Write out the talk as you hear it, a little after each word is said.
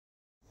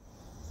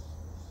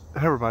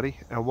Hi everybody,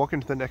 and welcome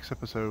to the next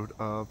episode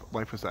of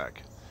Life with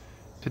Zach.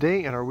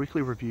 Today in our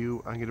weekly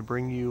review, I'm going to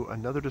bring you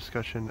another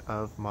discussion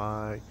of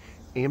my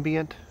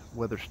Ambient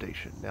weather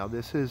station. Now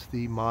this is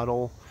the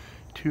model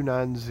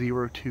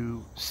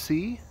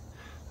 2902C.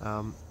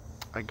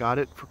 I got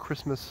it for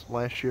Christmas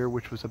last year,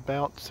 which was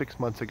about 6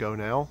 months ago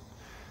now.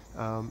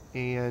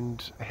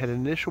 And I had an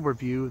initial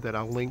review that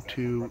I'll link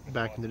to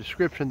back in the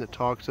description that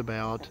talks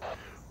about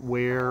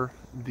where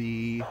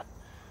the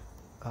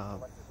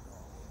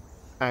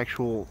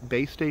actual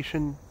base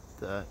station,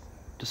 the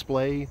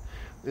display,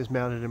 is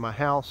mounted in my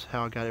house,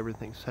 how I got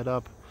everything set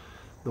up,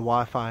 the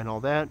Wi-Fi and all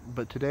that.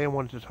 But today I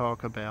wanted to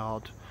talk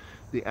about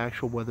the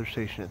actual weather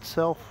station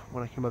itself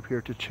when I came up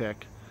here to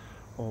check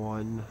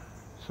on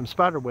some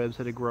spider webs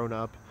that had grown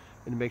up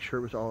and to make sure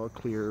it was all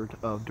cleared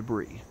of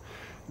debris.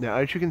 Now,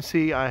 as you can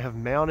see, I have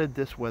mounted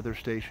this weather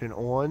station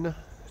on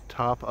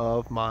top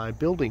of my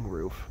building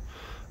roof,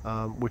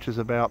 which is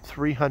about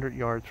 300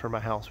 yards from my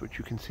house, which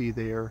you can see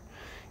there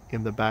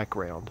in the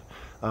background.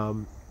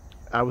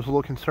 I was a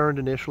little concerned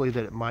initially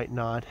that it might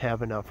not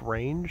have enough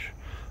range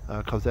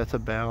because that's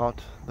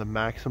about the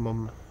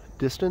maximum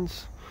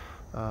distance,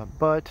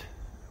 but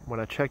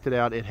when I checked it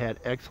out, it had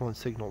excellent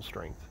signal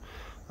strength,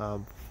 a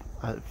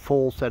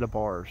full set of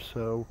bars,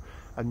 so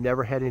I've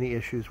never had any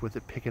issues with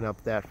it picking up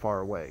that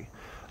far away.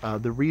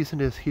 The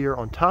reason is here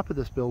on top of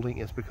this building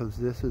is because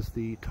this is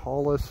the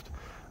tallest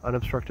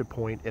unobstructed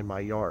point in my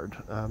yard.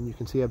 You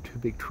can see I have two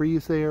big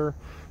trees there,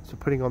 so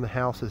putting on the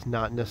house is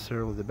not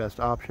necessarily the best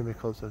option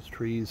because those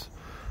trees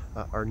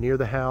are near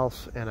the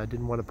house, and I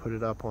didn't want to put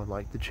it up on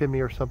like the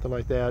chimney or something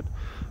like that.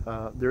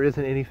 There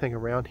isn't anything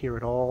around here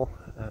at all,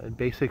 and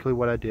basically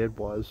what I did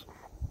was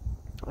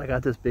I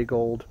got this big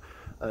old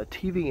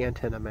TV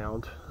antenna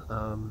mount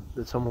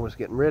that someone was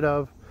getting rid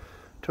of,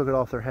 took it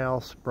off their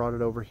house, brought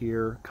it over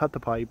here, cut the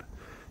pipe,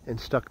 and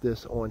stuck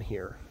this on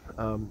here.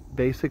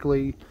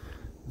 Basically,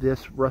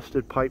 this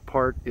rusted pipe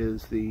part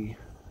is the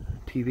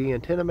TV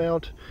antenna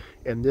mount,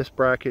 and this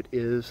bracket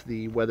is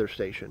the weather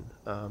station,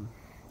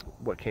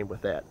 what came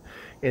with that.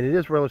 And it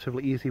is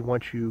relatively easy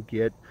once you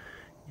get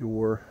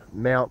your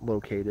mount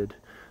located.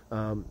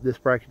 This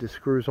bracket just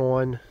screws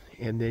on,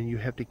 and then you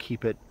have to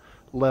keep it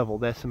level.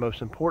 That's the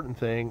most important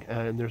thing,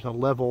 and there's a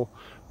level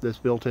that's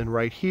built in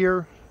right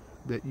here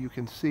that you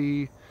can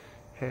see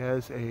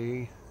has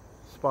a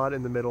spot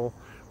in the middle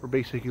where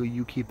basically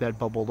you keep that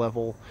bubble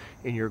level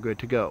and you're good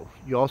to go.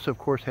 You also of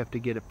course have to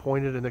get it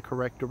pointed in the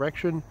correct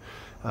direction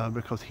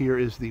because here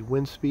is the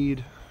wind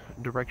speed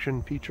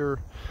direction feature.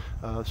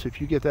 So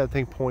if you get that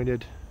thing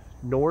pointed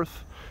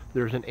north,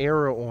 there's an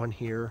arrow on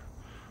here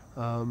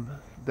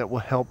that will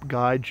help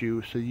guide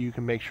you so you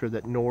can make sure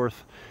that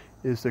north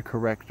is the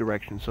correct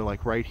direction. So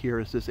like right here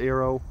is this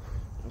arrow.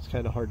 It's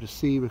kind of hard to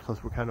see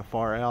because we're kind of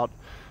far out,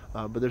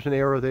 but there's an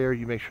arrow there.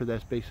 You make sure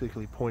that's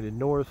basically pointed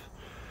north,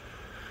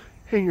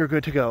 and you're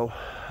good to go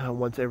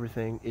once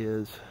everything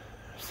is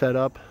set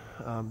up.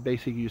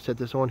 Basically, you set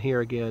this on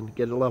here again,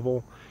 get it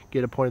level,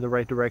 get it pointed the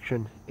right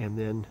direction, and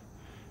then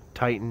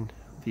tighten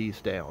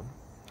these down.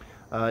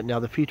 Now,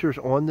 the features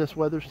on this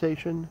weather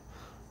station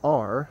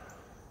are,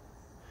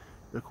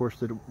 of course,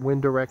 the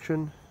wind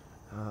direction,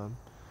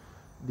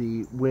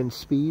 the wind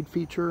speed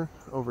feature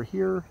over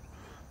here.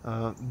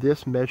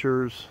 This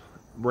measures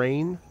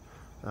rain,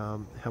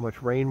 how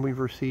much rain we've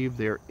received.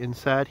 There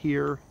inside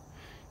here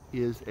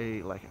is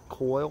like a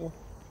coil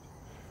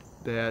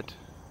that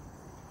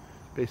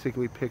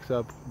basically picks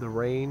up the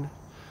rain,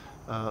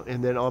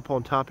 and then up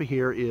on top of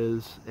here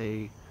is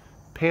a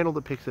panel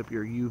that picks up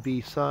your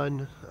UV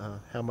sun,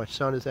 how much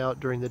sun is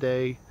out during the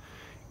day,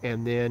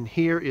 and then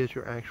here is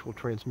your actual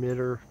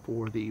transmitter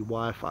for the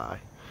Wi-Fi,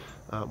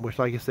 which,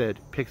 like I said,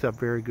 picks up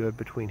very good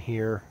between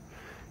here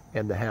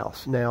and the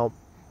house. Now,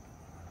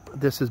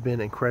 this has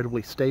been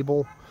incredibly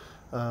stable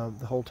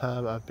the whole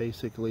time. I've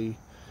basically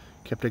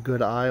kept a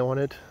good eye on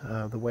it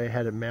the way I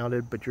had it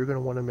mounted, but you're going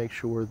to want to make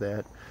sure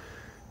that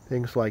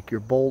things like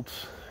your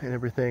bolts and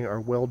everything are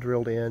well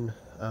drilled in.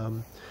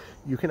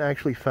 You can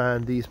actually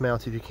find these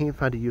mounts, if you can't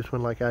find a used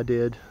one like I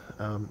did,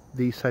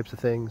 these types of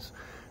things,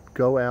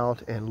 go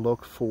out and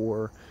look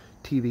for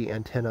TV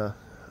antenna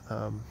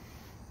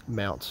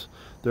mounts.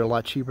 They're a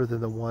lot cheaper than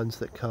the ones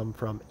that come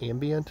from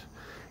Ambient,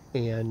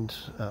 and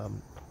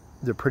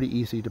they're pretty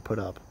easy to put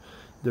up.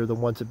 They're the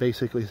ones that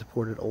basically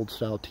supported old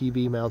style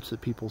TV mounts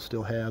that people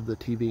still have, the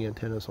TV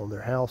antennas on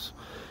their house.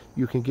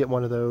 You can get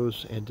one of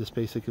those and just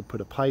basically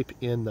put a pipe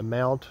in the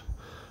mount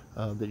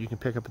that you can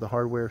pick up at the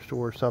hardware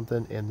store or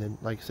something, and then,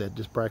 like I said,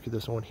 just bracket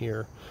this on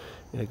here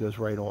and it goes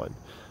right on.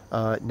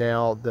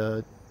 Now,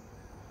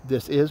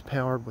 this is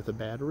powered with a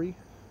battery,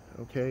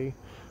 okay?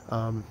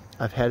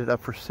 I've had it up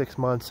for 6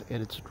 months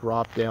and it's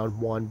dropped down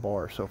 1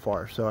 bar so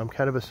far, so I'm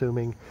kind of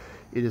assuming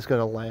it is going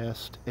to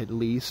last at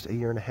least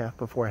 1.5 years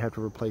before I have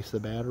to replace the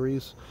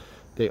batteries.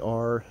 They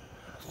are,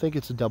 I think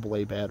it's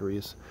AA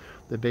batteries.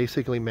 They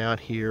basically mount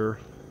here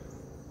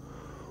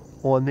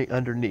on the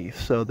underneath,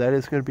 so that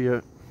is going to be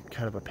a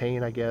kind of a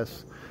pain, I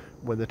guess,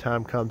 when the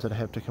time comes that I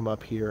have to come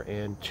up here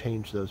and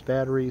change those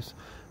batteries.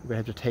 I'm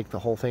going to have to take the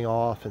whole thing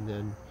off and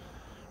then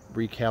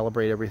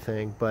recalibrate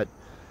everything. But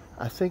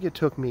I think it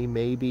took me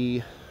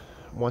maybe,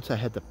 once I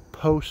had the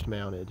post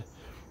mounted,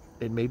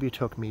 it maybe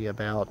took me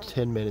about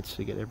 10 minutes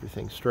to get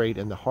everything straight,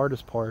 and the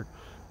hardest part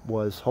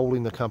was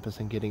holding the compass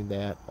and getting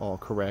that all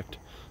correct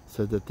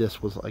so that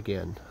this was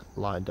again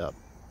lined up.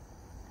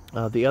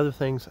 The other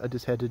things I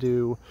just had to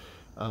do,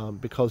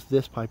 because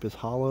this pipe is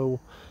hollow,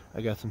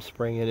 I got some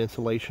spray-in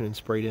insulation and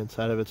sprayed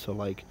inside of it, so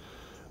like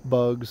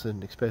bugs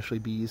and especially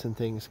bees and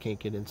things can't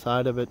get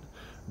inside of it.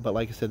 But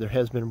like I said, there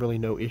has been really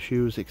no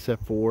issues,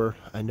 except for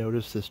I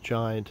noticed this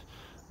giant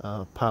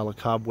pile of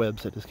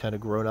cobwebs that has kind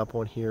of grown up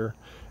on here,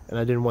 and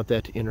I didn't want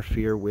that to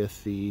interfere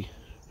with the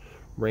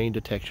rain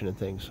detection and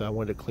things, so I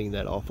wanted to clean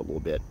that off a little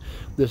bit.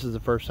 This is the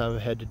first time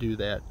I've had to do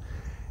that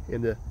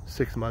in the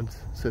 6 months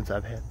since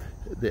I've had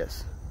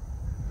this.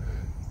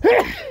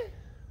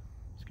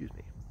 Excuse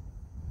me.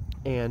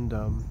 And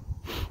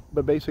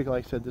but basically,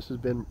 like I said, this has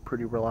been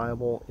pretty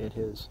reliable. It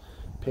has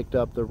picked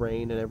up the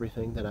rain and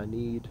everything that I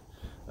need.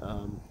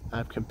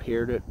 I've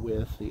compared it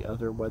with the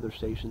other weather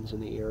stations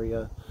in the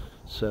area,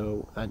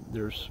 so I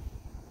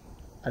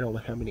don't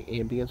know how many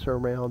Ambients are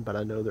around, but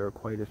I know there are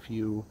quite a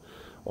few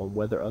on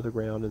Weather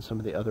Otherground and some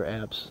of the other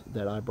apps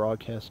that I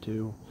broadcast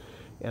to.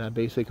 And I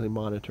basically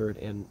monitored,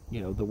 and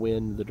the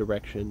wind, the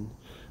direction,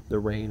 the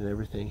rain, and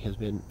everything has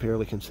been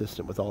fairly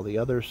consistent with all the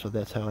others, so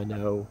that's how I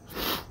know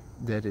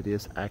that it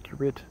is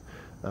accurate,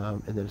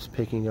 and that it's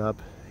picking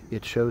up.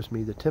 It shows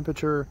me the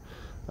temperature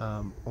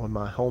on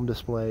my home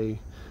display,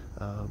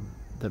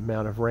 the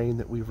amount of rain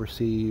that we've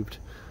received,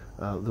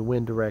 the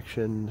wind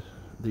direction,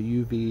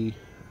 the UV,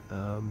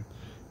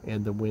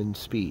 and the wind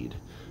speed.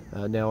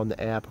 Now on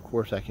the app, of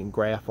course, I can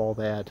graph all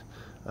that.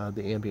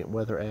 The ambient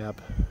weather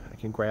app, I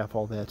can graph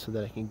all that so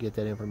that I can get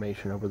that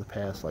information over the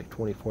past like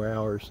 24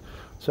 hours,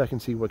 so I can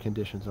see what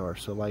conditions are.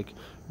 So like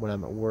when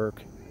I'm at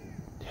work,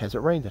 has it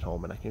rained at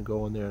home? And I can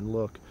go in there and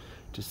look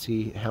to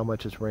see how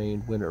much it's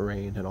rained, when it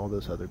rained, and all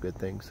those other good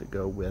things that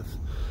go with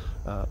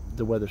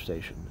the weather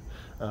station.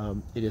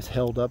 It is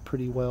held up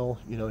pretty well.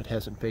 It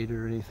hasn't faded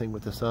or anything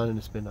with the sun, and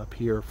it's been up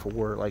here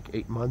for like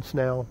 8 months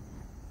now.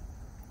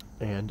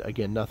 And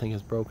again, nothing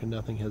has broken,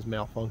 nothing has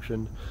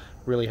malfunctioned.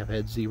 Really have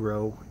had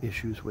zero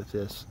issues with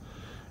this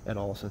at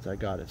all since I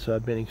got it. So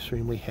I've been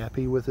extremely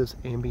happy with this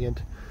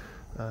Ambient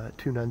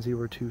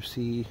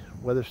 2902C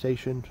weather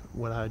station.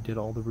 When I did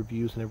all the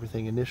reviews and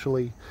everything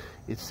initially,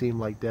 it seemed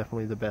like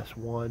definitely the best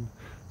one.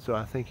 So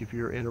I think if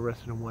you're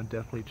interested in one,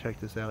 definitely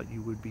check this out.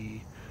 You would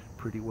be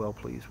pretty well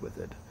pleased with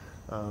it.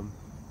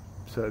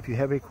 So if you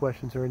have any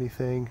questions or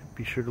anything,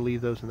 be sure to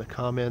leave those in the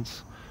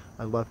comments.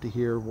 I'd love to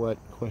hear what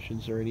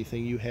questions or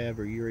anything you have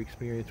or your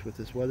experience with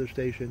this weather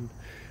station.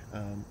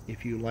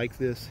 If you like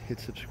this, hit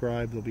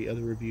subscribe. There'll be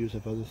other reviews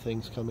of other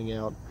things coming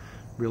out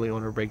really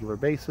on a regular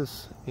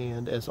basis.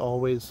 And as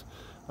always,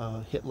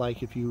 hit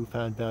like if you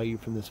found value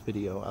from this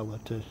video. I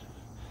love to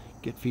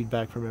get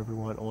feedback from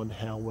everyone on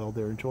how well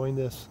they're enjoying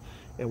this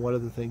and what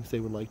other things they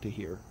would like to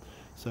hear.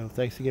 So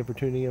thanks again for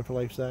tuning in for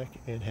LifeZach,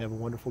 and have a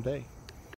wonderful day.